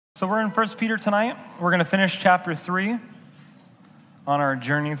So we're in 1 Peter tonight. We're going to finish chapter 3 on our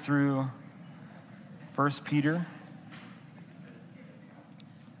journey through 1 Peter.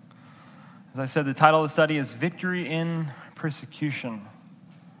 As I said, the title of the study is Victory in Persecution.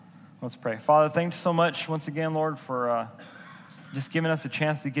 Let's pray. Father, thanks so much once again, Lord, for just giving us a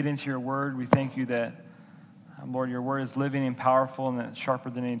chance to get into your word. We thank you that, Lord, your word is living and powerful and that it's sharper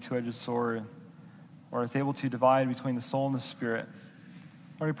than any two-edged sword. Lord, it's able to divide between the soul and the spirit.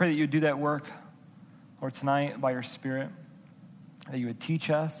 Lord, we pray that you would do that work, Lord, tonight by your Spirit, that you would teach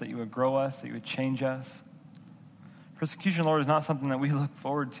us, that you would grow us, that you would change us. Persecution, Lord, is not something that we look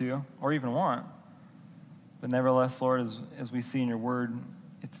forward to or even want. But nevertheless, Lord, as we see in your word,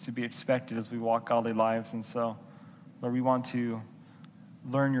 it's to be expected as we walk godly lives. And so, Lord, we want to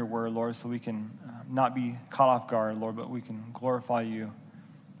learn your word, Lord, so we can not be caught off guard, Lord, but we can glorify you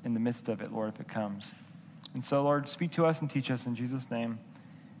in the midst of it, Lord, if it comes. And so, Lord, speak to us and teach us in Jesus' name.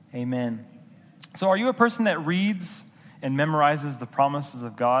 Amen. So are you a person that reads and memorizes the promises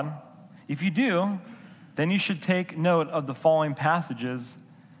of God? If you do, then you should take note of the following passages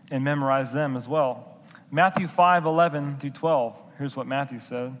and memorize them as well. Matthew 5:11 through 12. Here's what Matthew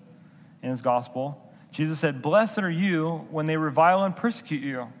said in his gospel. Jesus said, "Blessed are you when they revile and persecute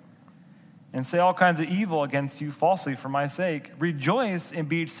you and say all kinds of evil against you falsely for my sake. Rejoice and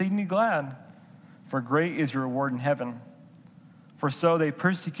be exceedingly glad, for great is your reward in heaven. For so they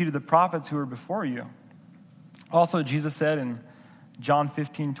persecuted the prophets who were before you." Also, Jesus said in John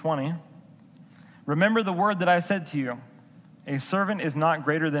 15:20, "Remember the word that I said to you, a servant is not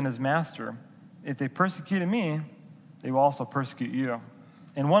greater than his master. If they persecuted me, they will also persecute you."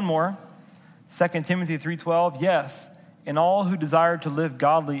 And one more, 2 Timothy 3:12, "Yes, and all who desire to live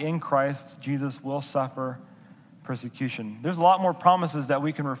godly in Christ Jesus will suffer persecution." There's a lot more promises that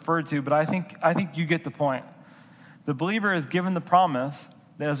we can refer to, but I think you get the point. The believer is given the promise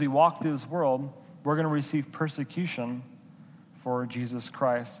that as we walk through this world, we're going to receive persecution for Jesus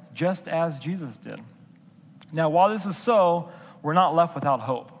Christ, just as Jesus did. Now, while this is so, we're not left without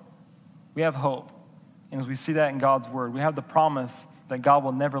hope. We have hope. And as we see that in God's word, we have the promise that God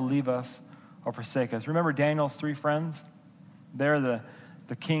will never leave us or forsake us. Remember Daniel's 3 friends? There,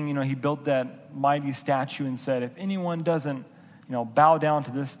 the king, he built that mighty statue and said, if anyone doesn't, bow down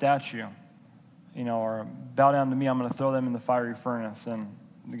to this statue, or bow down to me, I'm going to throw them in the fiery furnace. And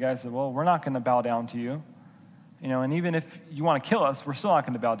the guy said, well, we're not going to bow down to you. And even if you want to kill us, we're still not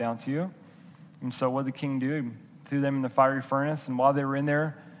going to bow down to you. And so what did the king do? He threw them in the fiery furnace. And while they were in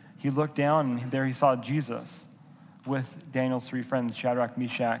there, he looked down, and there he saw Jesus with Daniel's 3 friends, Shadrach,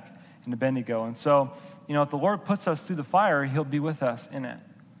 Meshach, and Abednego. And so, if the Lord puts us through the fire, he'll be with us in it.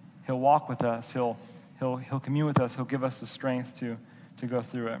 He'll walk with us. He'll commune with us. He'll give us the strength to go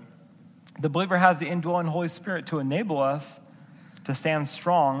through it. The believer has the indwelling Holy Spirit to enable us to stand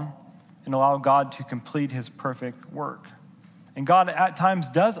strong and allow God to complete his perfect work. And God at times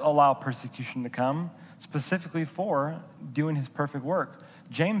does allow persecution to come, specifically for doing his perfect work.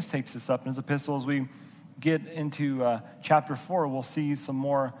 James takes this up in his epistle. As we get into chapter 4, we'll see some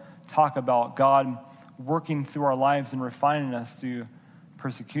more talk about God working through our lives and refining us through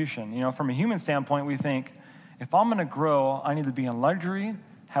persecution. From a human standpoint, we think, if I'm going to grow, I need to be in luxury,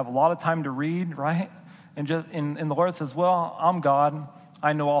 have a lot of time to read, right? And the Lord says, well, I'm God.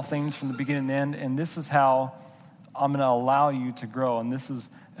 I know all things from the beginning to end, and this is how I'm going to allow you to grow, and this is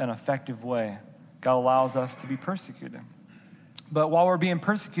an effective way. God allows us to be persecuted. But while we're being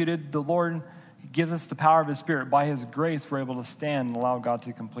persecuted, the Lord gives us the power of his Spirit. By his grace, we're able to stand and allow God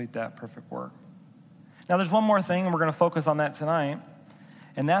to complete that perfect work. Now, there's one more thing, and we're going to focus on that tonight,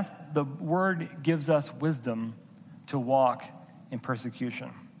 and that's the word gives us wisdom to walk in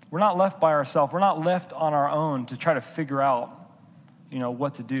persecution. We're not left by ourselves. We're not left on our own to try to figure out,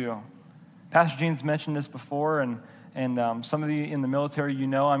 what to do. Pastor Gene's mentioned this before, and some of you in the military,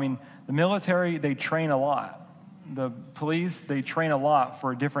 the military, they train a lot. The police, they train a lot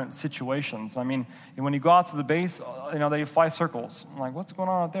for different situations. And when you go out to the base, they fly circles. I'm like, what's going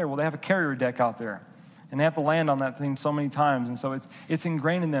on out there? Well, they have a carrier deck out there, and they have to land on that thing so many times, and so it's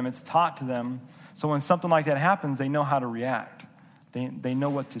ingrained in them. It's taught to them. So when something like that happens, they know how to react. They know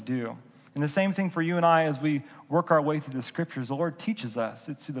what to do. And the same thing for you and I as we work our way through the Scriptures. The Lord teaches us.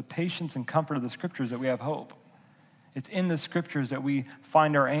 It's through the patience and comfort of the Scriptures that we have hope. It's in the Scriptures that we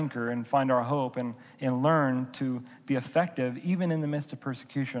find our anchor and find our hope and learn to be effective even in the midst of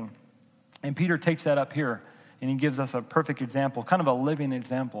persecution. And Peter takes that up here, and he gives us a perfect example, kind of a living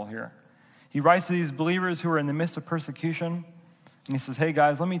example here. He writes to these believers who are in the midst of persecution, and he says, hey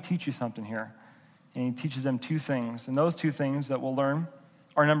guys, let me teach you something here. And he teaches them 2 things. And those 2 things that we'll learn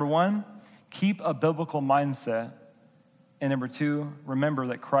are, number 1, keep a biblical mindset And number two, remember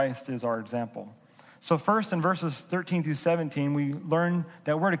that Christ is our example. So first, in verses 13 through 17, we learn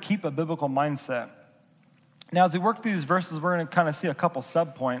that we're to keep a biblical mindset. Now, as we work through these verses, we're going to kind of see a couple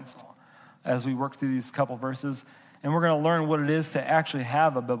subpoints as we work through these couple verses, and we're going to learn what it is to actually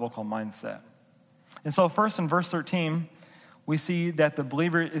have a biblical mindset. And so first, in verse 13, we see that the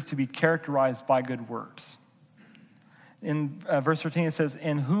believer is to be characterized by good works. In verse 13, it says,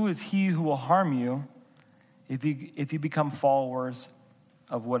 "And who is he who will harm you if you become followers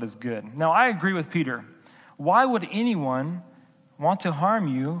of what is good?" Now, I agree with Peter. Why would anyone want to harm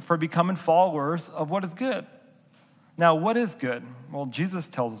you for becoming followers of what is good? Now, what is good? Well, Jesus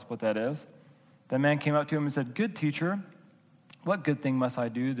tells us what that is. The man came up to him and said, "Good teacher, what good thing must I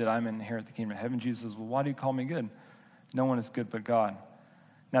do that I may inherit the kingdom of heaven?" Jesus says, "Well, why do you call me good? No one is good but God."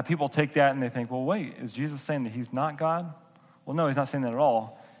 Now, people take that and they think, well, wait, is Jesus saying that he's not God? Well, no, he's not saying that at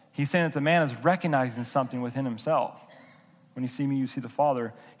all. He's saying that the man is recognizing something within himself. When you see me, you see the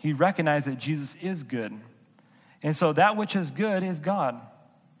Father. He recognized that Jesus is good. And so that which is good is God.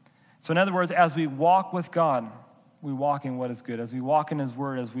 So in other words, as we walk with God, we walk in what is good. As we walk in his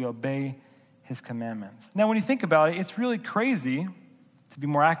word, as we obey his commandments. Now, when you think about it, it's really crazy, to be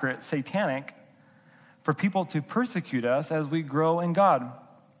more accurate, satanic, for people to persecute us as we grow in God.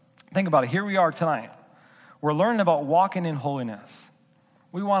 Think about it. Here we are tonight. We're learning about walking in holiness.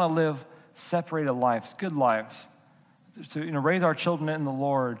 We want to live separated lives, good lives, to raise our children in the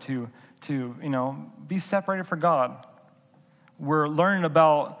Lord, to be separated for God. We're learning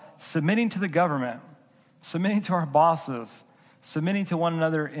about submitting to the government, submitting to our bosses, submitting to one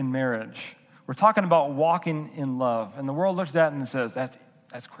another in marriage. We're talking about walking in love. And the world looks at that and says,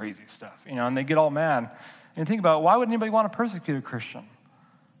 that's crazy stuff, and they get all mad. And think about, why would anybody want to persecute a Christian?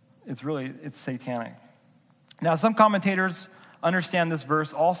 It's satanic. Now, some commentators understand this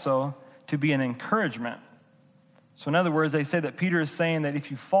verse also to be an encouragement. So in other words, they say that Peter is saying that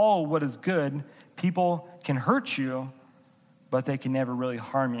if you follow what is good, people can hurt you, but they can never really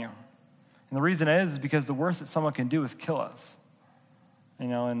harm you. And the reason is because the worst that someone can do is kill us.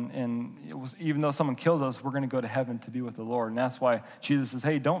 And even though someone kills us, we're going to go to heaven to be with the Lord. And that's why Jesus says,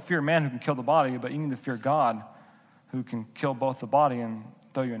 hey, don't fear man who can kill the body, but you need to fear God who can kill both the body and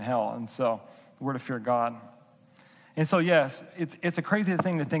throw you in hell. And so we're to fear God. And so, yes, it's a crazy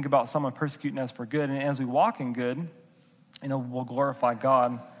thing to think about someone persecuting us for good. And as we walk in good, we'll glorify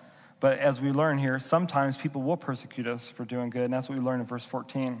God. But as we learn here, sometimes people will persecute us for doing good. And that's what we learn in verse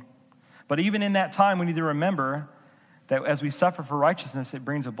 14. But even in that time, we need to remember that as we suffer for righteousness, it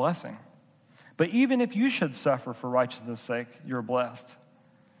brings a blessing. But even if you should suffer for righteousness' sake, you're blessed.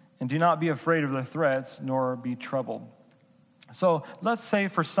 And do not be afraid of their threats, nor be troubled. So let's say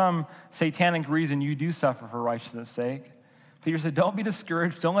for some satanic reason you do suffer for righteousness' sake. Peter said, don't be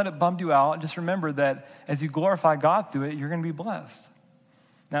discouraged. Don't let it bum you out. Just remember that as you glorify God through it, you're going to be blessed.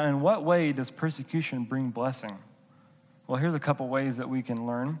 Now, in what way does persecution bring blessing? Well, here's a couple ways that we can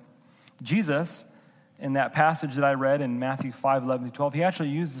learn. Jesus, in that passage that I read in Matthew 5:11-12, he actually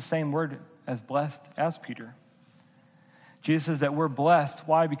used the same word as blessed as Peter. Jesus says that we're blessed.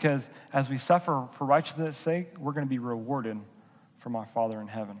 Why? Because as we suffer for righteousness' sake, we're going to be rewarded from our Father in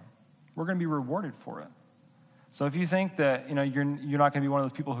heaven. We're going to be rewarded for it. So if you think that you're not going to be one of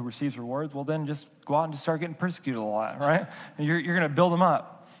those people who receives rewards, well then just go out and just start getting persecuted a lot, right? And you're going to build them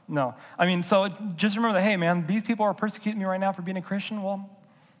up. No, so just remember that, hey man, these people are persecuting me right now for being a Christian. Well,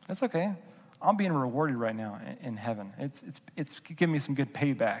 that's okay. I'm being rewarded right now in heaven. It's giving me some good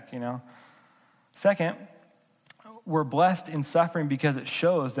payback. Second, we're blessed in suffering because it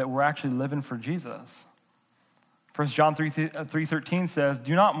shows that we're actually living for Jesus. 1 John 3:13 says,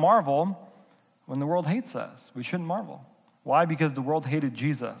 do not marvel when the world hates us. We shouldn't marvel. Why? Because the world hated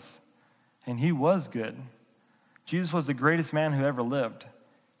Jesus, and he was good. Jesus was the greatest man who ever lived.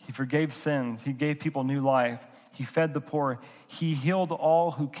 He forgave sins. He gave people new life. He fed the poor. He healed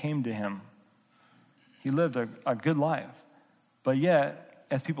all who came to him. He lived a good life. But yet,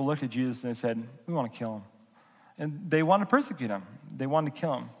 as people looked at Jesus, they said, we want to kill him. And they wanted to persecute him. They wanted to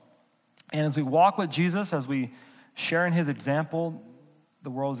kill him. And as we walk with Jesus, as we share in his example, the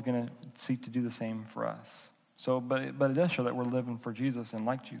world is going to seek to do the same for us. But it does show that we're living for Jesus and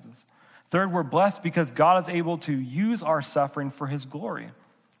like Jesus. Third, we're blessed because God is able to use our suffering for his glory.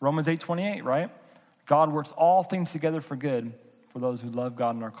 Romans 8:28, right? God works all things together for good for those who love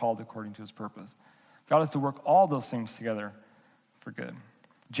God and are called according to his purpose. God is to work all those things together for good.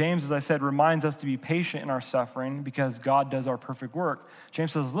 James, as I said, reminds us to be patient in our suffering because God does our perfect work.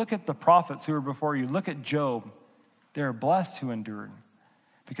 James says, look at the prophets who were before you. Look at Job. They are blessed who endured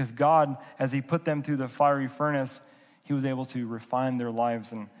because God, as he put them through the fiery furnace, he was able to refine their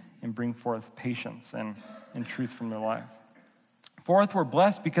lives and bring forth patience and truth from their life. Fourth, we're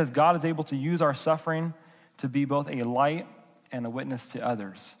blessed because God is able to use our suffering to be both a light and a witness to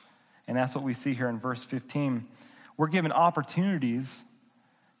others. And that's what we see here in verse 15. We're given opportunities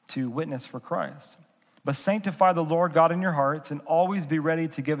to witness for Christ. But sanctify the Lord God in your hearts, and always be ready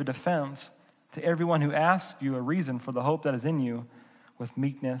to give a defense to everyone who asks you a reason for the hope that is in you with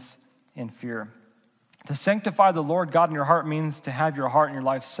meekness and fear. To sanctify the Lord God in your heart means to have your heart and your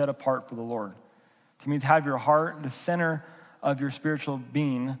life set apart for the Lord. It means to have your heart, the center of your spiritual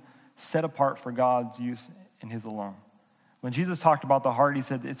being, set apart for God's use and his alone. When Jesus talked about the heart, he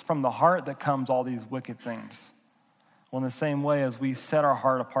said, it's from the heart that comes all these wicked things. Well, in the same way, as we set our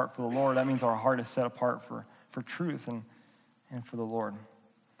heart apart for the Lord, that means our heart is set apart for truth and for the Lord.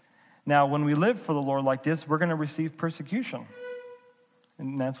 Now, when we live for the Lord like this, we're going to receive persecution.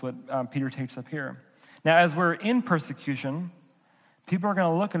 And that's what Peter takes up here. Now, as we're in persecution, people are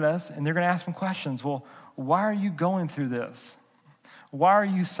going to look at us and they're going to ask some questions. Well, why are you going through this? Why are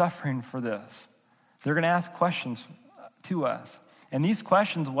you suffering for this? They're going to ask questions to us. And these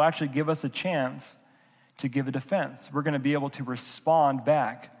questions will actually give us a chance to give a defense. We're going to be able to respond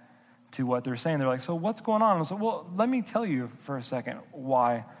back to what they're saying. They're like, so what's going on? So, well, let me tell you for a second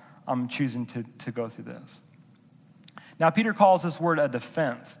why I'm choosing to go through this. Now, Peter calls this word a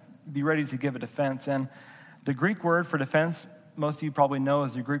defense. Be ready to give a defense. And the Greek word for defense, most of you probably know,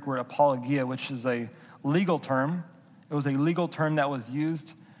 is the Greek word apologia, which is a legal term. It was a legal term that was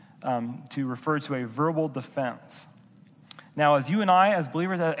used to refer to a verbal defense. Now, as you and I, as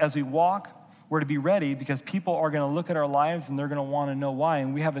believers, as we walk, we're to be ready because people are going to look at our lives and they're going to want to know why.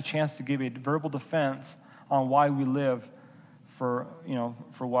 And we have a chance to give a verbal defense on why we live for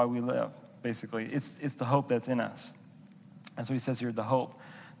why we live, basically. It's the hope that's in us. That's what he says here, the hope.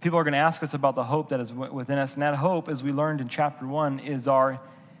 People are going to ask us about the hope that is within us. And that hope, as we learned in chapter 1, is our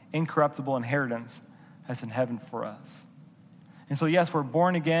incorruptible inheritance that's in heaven for us. And so, yes, we're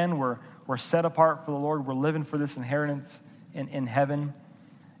born again. We're set apart for the Lord. We're living for this inheritance in heaven.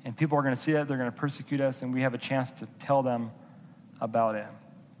 And people are going to see that. They're going to persecute us. And we have a chance to tell them about it.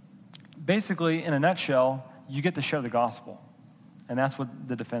 Basically, in a nutshell, you get to share the gospel. And that's what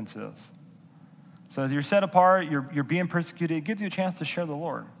the defense is. So as you're set apart, you're being persecuted, it gives you a chance to share the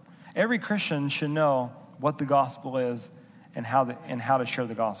Lord. Every Christian should know what the gospel is and how to share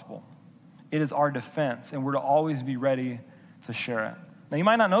the gospel. It is our defense, and we're to always be ready to share it. Now, you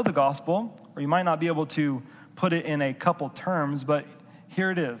might not know the gospel, or you might not be able to put it in a couple terms, but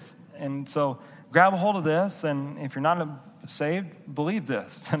here it is. And so grab a hold of this, and if you're not saved, believe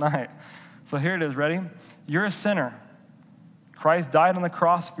this tonight. So here it is, ready? You're a sinner. Christ died on the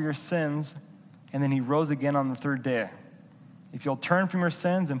cross for your sins, and then he rose again on the third day. If you'll turn from your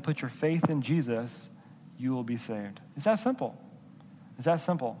sins and put your faith in Jesus, you will be saved. It's that simple. It's that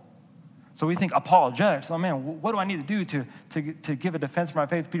simple. So we think apologetics. Oh man, what do I need to do to give a defense for my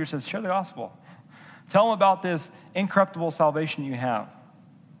faith? Peter says, share the gospel. Tell them about this incorruptible salvation you have.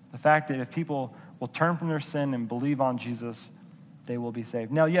 The fact that if people will turn from their sin and believe on Jesus, they will be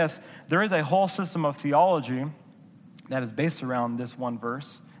saved. Now, yes, there is a whole system of theology that is based around this one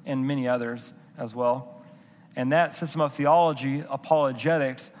verse and many others as well. And that system of theology,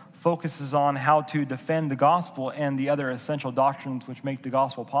 apologetics, focuses on how to defend the gospel and the other essential doctrines which make the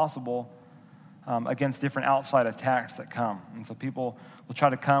gospel possible against different outside attacks that come. And so people will try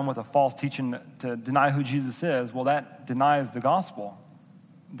to come with a false teaching to deny who Jesus is. Well, that denies the gospel.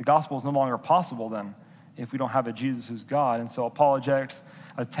 The gospel is no longer possible then if we don't have a Jesus who's God. And so apologetics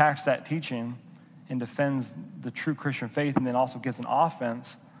attacks that teaching and defends the true Christian faith, and then also gives an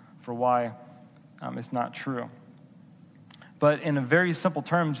offense for why it's not true. But in a very simple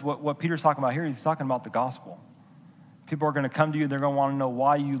terms, what Peter's talking about here, he's talking about the gospel. People are going to come to you, they're going to want to know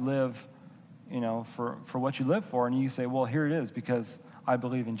why you live, for what you live for. And you say, well, here it is, because I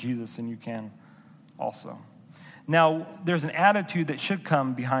believe in Jesus, and you can also. Now, there's an attitude that should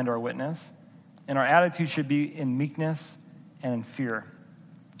come behind our witness, and our attitude should be in meekness and in fear.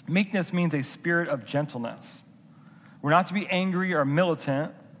 Meekness means a spirit of gentleness. We're not to be angry or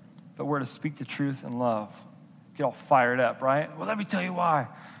militant, but we're to speak the truth in love. Get all fired up, right? Well, let me tell you why,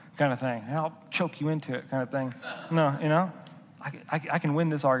 kind of thing. And I'll choke you into it, kind of thing. No, I can win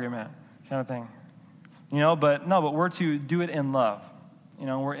this argument, kind of thing. But we're to do it in love.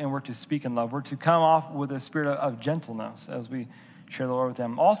 We're to speak in love. We're to come off with a spirit of gentleness as we share the Lord with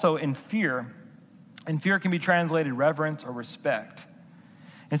them. Also, in fear. And fear can be translated reverence or respect.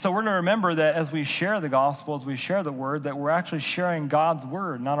 And so we're to remember that as we share the gospel, as we share the word, that we're actually sharing God's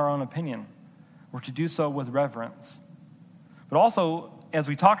word, not our own opinion. We're to do so with reverence. But also, as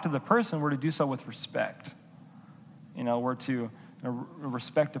we talk to the person, we're to do so with respect. We're to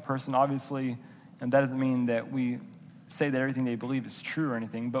respect the person, obviously, and that doesn't mean that we say that everything they believe is true or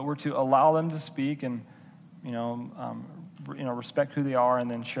anything, but we're to allow them to speak and, respect who they are and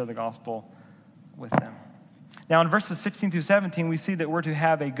then share the gospel with them. Now, in verses 16 through 17, we see that we're to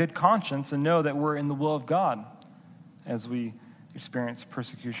have a good conscience and know that we're in the will of God as we experience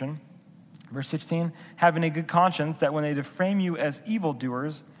persecution. Verse 16, having a good conscience, that when they defame you as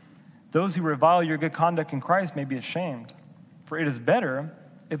evildoers, those who revile your good conduct in Christ may be ashamed. For it is better,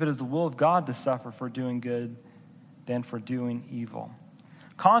 if it is the will of God to suffer for doing good than for doing evil.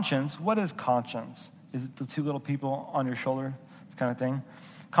 Conscience, what is conscience? Is it the two little people on your shoulder kind of thing?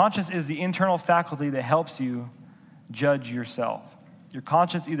 Conscience is the internal faculty that helps you judge yourself. Your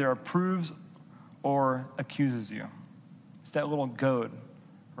conscience either approves or accuses you. It's that little goad,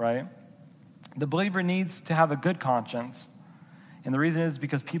 right? The believer needs to have a good conscience, and the reason is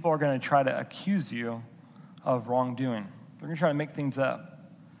because people are going to try to accuse you of wrongdoing. They're going to try to make things up.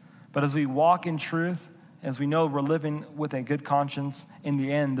 But as we walk in truth, as we know we're living with a good conscience, in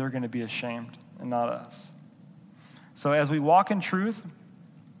the end, they're going to be ashamed and not us. So as we walk in truth,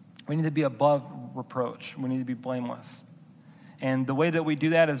 we need to be above reproach. We need to be blameless. And the way that we do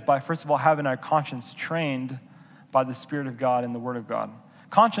that is by, first of all, having our conscience trained by the Spirit of God and the Word of God.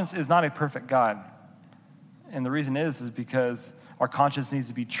 Conscience is not a perfect guide. And the reason is because our conscience needs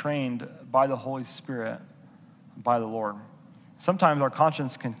to be trained by the Holy Spirit, by the Lord. Sometimes our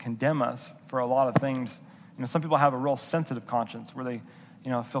conscience can condemn us for a lot of things. Some people have a real sensitive conscience where they,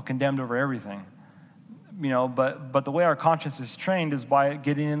 feel condemned over everything. But the way our conscience is trained is by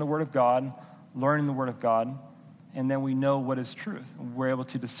getting in the Word of God, learning the Word of God, and then we know what is truth. We're able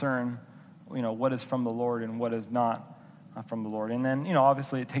to discern, what is from the Lord and what is not from the Lord. And then,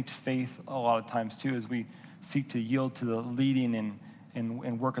 obviously it takes faith a lot of times too as we seek to yield to the leading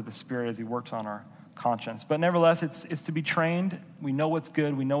and work of the Spirit as He works on our conscience. But nevertheless, it's to be trained. We know what's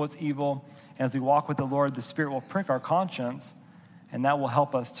good. We know what's evil. And as we walk with the Lord, the Spirit will prick our conscience, and that will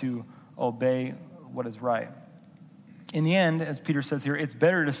help us to obey what is right. In the end, as Peter says here, it's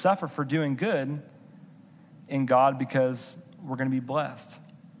better to suffer for doing good in God because we're going to be blessed.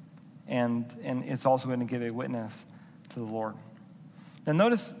 And it's also going to give a witness to the Lord. Now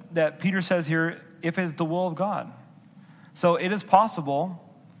notice that Peter says here, if it's the will of God. So it is possible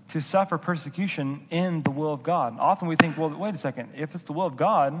to suffer persecution in the will of God. Often we think, well, wait a second, if it's the will of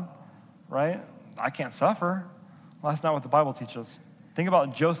God, right, I can't suffer. Well, that's not what the Bible teaches. Think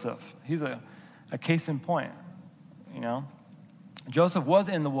about Joseph. He's a case in point, Joseph was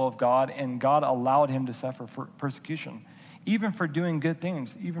in the will of God, and God allowed him to suffer for persecution, even for doing good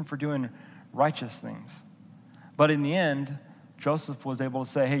things, even for doing righteous things. But in the end, Joseph was able to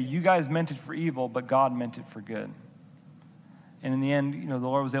say, hey, you guys meant it for evil, but God meant it for good. And in the end, the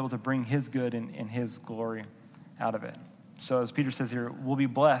Lord was able to bring His good and His glory out of it. So as Peter says here, we'll be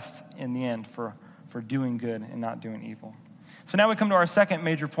blessed in the end for doing good and not doing evil. So now we come to our second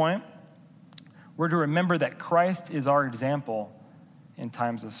major point. We're to remember that Christ is our example in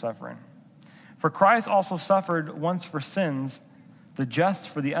times of suffering. For Christ also suffered once for sins, the just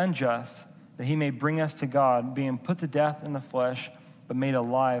for the unjust, that He may bring us to God, being put to death in the flesh, but made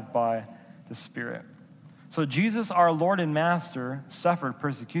alive by the Spirit. So Jesus, our Lord and Master, suffered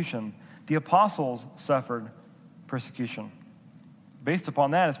persecution. The apostles suffered persecution. Based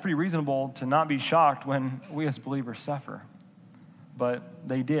upon that, it's pretty reasonable to not be shocked when we as believers suffer. But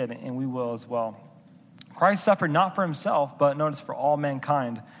they did, and we will as well. Christ suffered not for Himself, but notice for all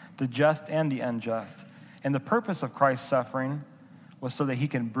mankind, the just and the unjust. And the purpose of Christ's suffering was so that He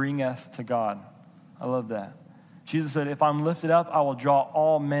can bring us to God. I love that. Jesus said, if I'm lifted up, I will draw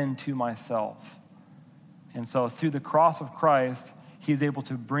all men to myself. And so through the cross of Christ, He's able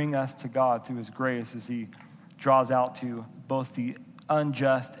to bring us to God through His grace as He draws out to both the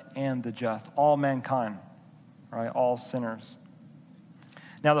unjust and the just, all mankind, right? All sinners.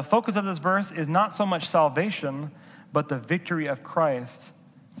 Now, the focus of this verse is not so much salvation, but the victory of Christ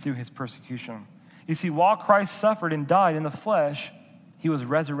through His persecution. You see, while Christ suffered and died in the flesh, He was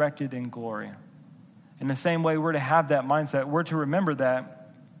resurrected in glory. In the same way, we're to have that mindset. We're to remember that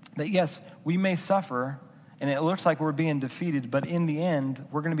yes, we may suffer, and it looks like we're being defeated, but in the end,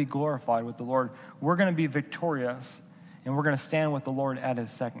 we're going to be glorified with the Lord. We're going to be victorious, and we're going to stand with the Lord at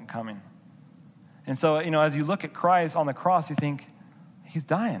His second coming. And so, as you look at Christ on the cross, you think, He's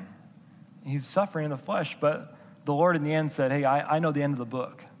dying. He's suffering in the flesh, but the Lord in the end said, hey, I know the end of the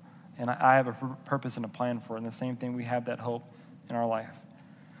book, and I have a purpose and a plan for it. And the same thing, we have that hope in our life.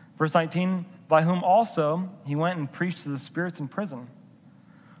 Verse 19, by whom also He went and preached to the spirits in prison,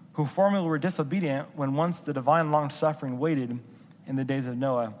 who formerly were disobedient when once the divine long-suffering waited in the days of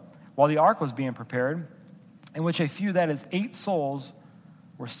Noah, while the ark was being prepared, in which a few, that is 8 souls,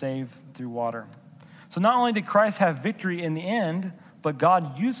 were saved through water. So not only did Christ have victory in the end, but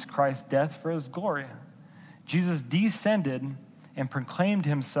God used Christ's death for his glory. Jesus descended and proclaimed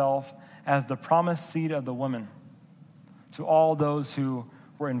himself as the promised seed of the woman to all those who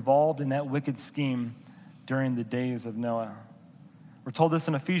were involved in that wicked scheme during the days of Noah. We're told this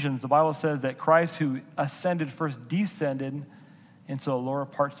in Ephesians. The Bible says that Christ, who ascended first, descended into the lower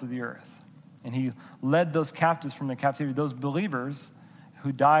parts of the earth. And he led those captives from the captivity, those believers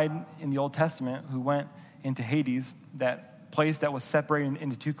who died in the Old Testament, who went into Hades, that place that was separated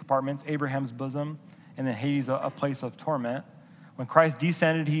into two compartments, Abraham's bosom, and then Hades, a place of torment. When Christ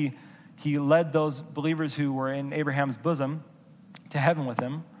descended, he led those believers who were in Abraham's bosom to heaven with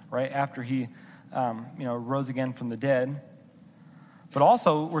him, right, after he rose again from the dead. But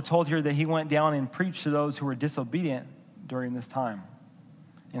also, we're told here that he went down and preached to those who were disobedient during this time.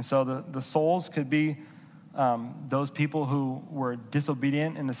 And so the souls could be those people who were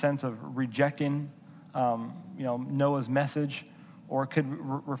disobedient in the sense of rejecting, Noah's message, or it could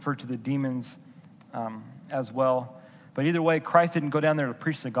refer to the demons as well. But either way, Christ didn't go down there to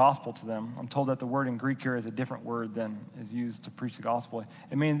preach the gospel to them. I'm told that the word in Greek here is a different word than is used to preach the gospel.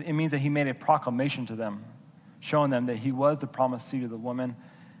 It means that he made a proclamation to them, showing them that he was the promised seed of the woman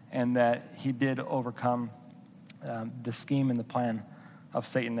and that he did overcome the scheme and the plan of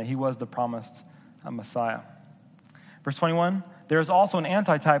Satan, that he was the promised Messiah. Verse 21, there is also an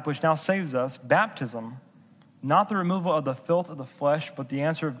antitype which now saves us, baptism, not the removal of the filth of the flesh, but the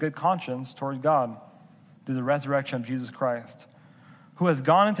answer of good conscience toward God through the resurrection of Jesus Christ, who has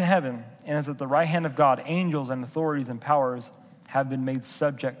gone into heaven and is at the right hand of God. Angels and authorities and powers have been made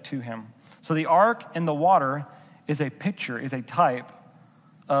subject to him. So the ark and the water is a picture, is a type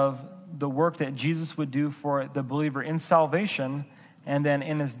of the work that Jesus would do for the believer in salvation and then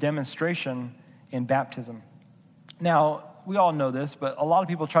in his demonstration in baptism. Now, we all know this, but a lot of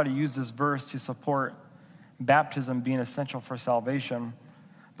people try to use this verse to support baptism being essential for salvation.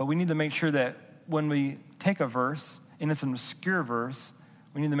 But we need to make sure that when we take a verse, and it's an obscure verse,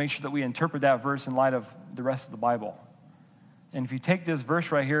 we need to make sure that we interpret that verse in light of the rest of the Bible. And if you take this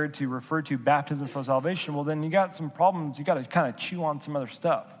verse right here to refer to baptism for salvation, well, then you got some problems. You got to kind of chew on some other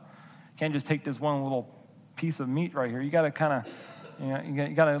stuff. You can't just take this one little piece of meat right here. You got to kind of,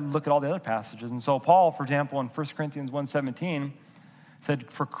 you got to look at all the other passages. And so Paul, for example, in 1 Corinthians 1:17,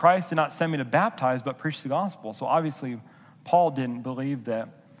 said, "For Christ did not send me to baptize, but preach the gospel." So obviously, Paul didn't believe that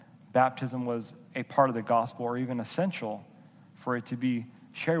baptism was a part of the gospel or even essential for it to be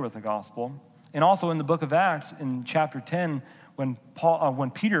shared with the gospel. And also in the book of Acts, in chapter 10,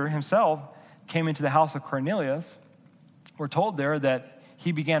 when Peter himself came into the house of Cornelius, we're told there that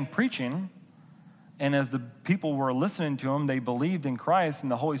he began preaching, and as the people were listening to him, they believed in Christ,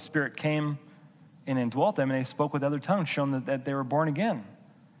 and the Holy Spirit came and indwelt them, and they spoke with other tongues, showing that they were born again.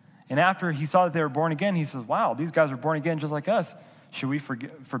 And after he saw that they were born again, he says, wow, these guys are born again just like us. Should we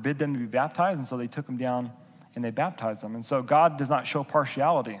forbid them to be baptized? And so they took them down and they baptized them. And so God does not show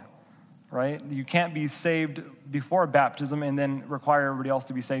partiality, right? You can't be saved before baptism and then require everybody else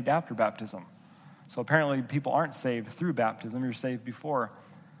to be saved after baptism. So apparently people aren't saved through baptism. You're saved before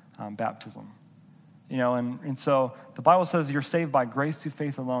baptism. And so the Bible says you're saved by grace through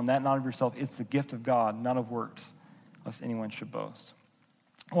faith alone, that not of yourself. It's the gift of God, not of works, lest anyone should boast.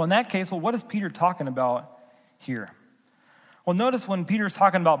 Well, in that case, what is Peter talking about here? Well, notice when Peter's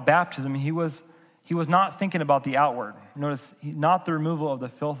talking about baptism, he was not thinking about the outward. Notice, not the removal of the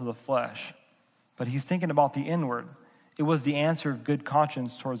filth of the flesh, but he's thinking about the inward. It was the answer of good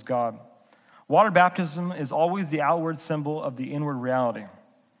conscience towards God. Water baptism is always the outward symbol of the inward reality.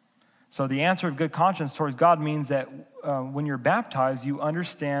 So the answer of good conscience towards God means that when you're baptized, you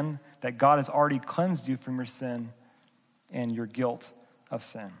understand that God has already cleansed you from your sin and your guilt of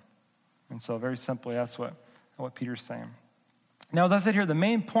sin. And so very simply, that's what Peter's saying. Now, as I said here, the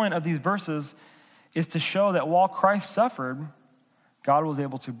main point of these verses is to show that while Christ suffered, God was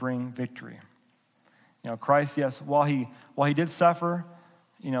able to bring victory. Christ, yes, while he did suffer,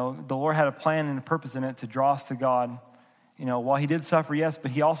 the Lord had a plan and a purpose in it to draw us to God. While he did suffer, yes,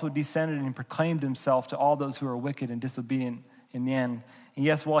 but he also descended and proclaimed himself to all those who are wicked and disobedient in the end. And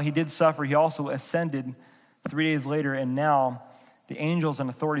yes, while he did suffer, he also ascended 3 days later, and now the angels and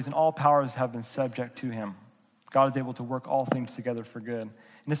authorities and all powers have been subject to him. God is able to work all things together for good. And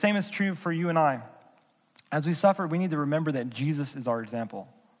the same is true for you and I. As we suffer, we need to remember that Jesus is our example.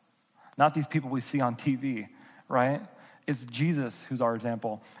 Not these people we see on TV, right? It's Jesus who's our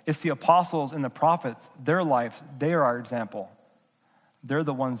example. It's the apostles and the prophets, their life, they are our example. They're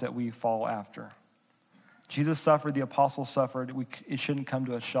the ones that we follow after. Jesus suffered, the apostles suffered. It shouldn't come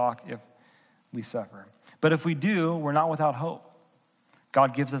to a shock if we suffer. But if we do, we're not without hope.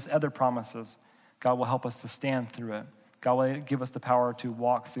 God gives us other promises God will help us to stand through it. God will give us the power to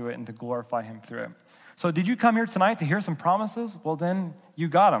walk through it and to glorify him through it. So did you come here tonight to hear some promises? Well, then you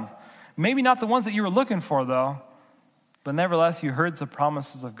got them. Maybe not the ones that you were looking for, though, but nevertheless, you heard the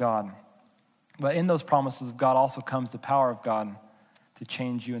promises of God. But in those promises of God also comes the power of God to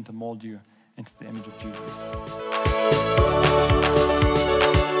change you and to mold you into the image of Jesus.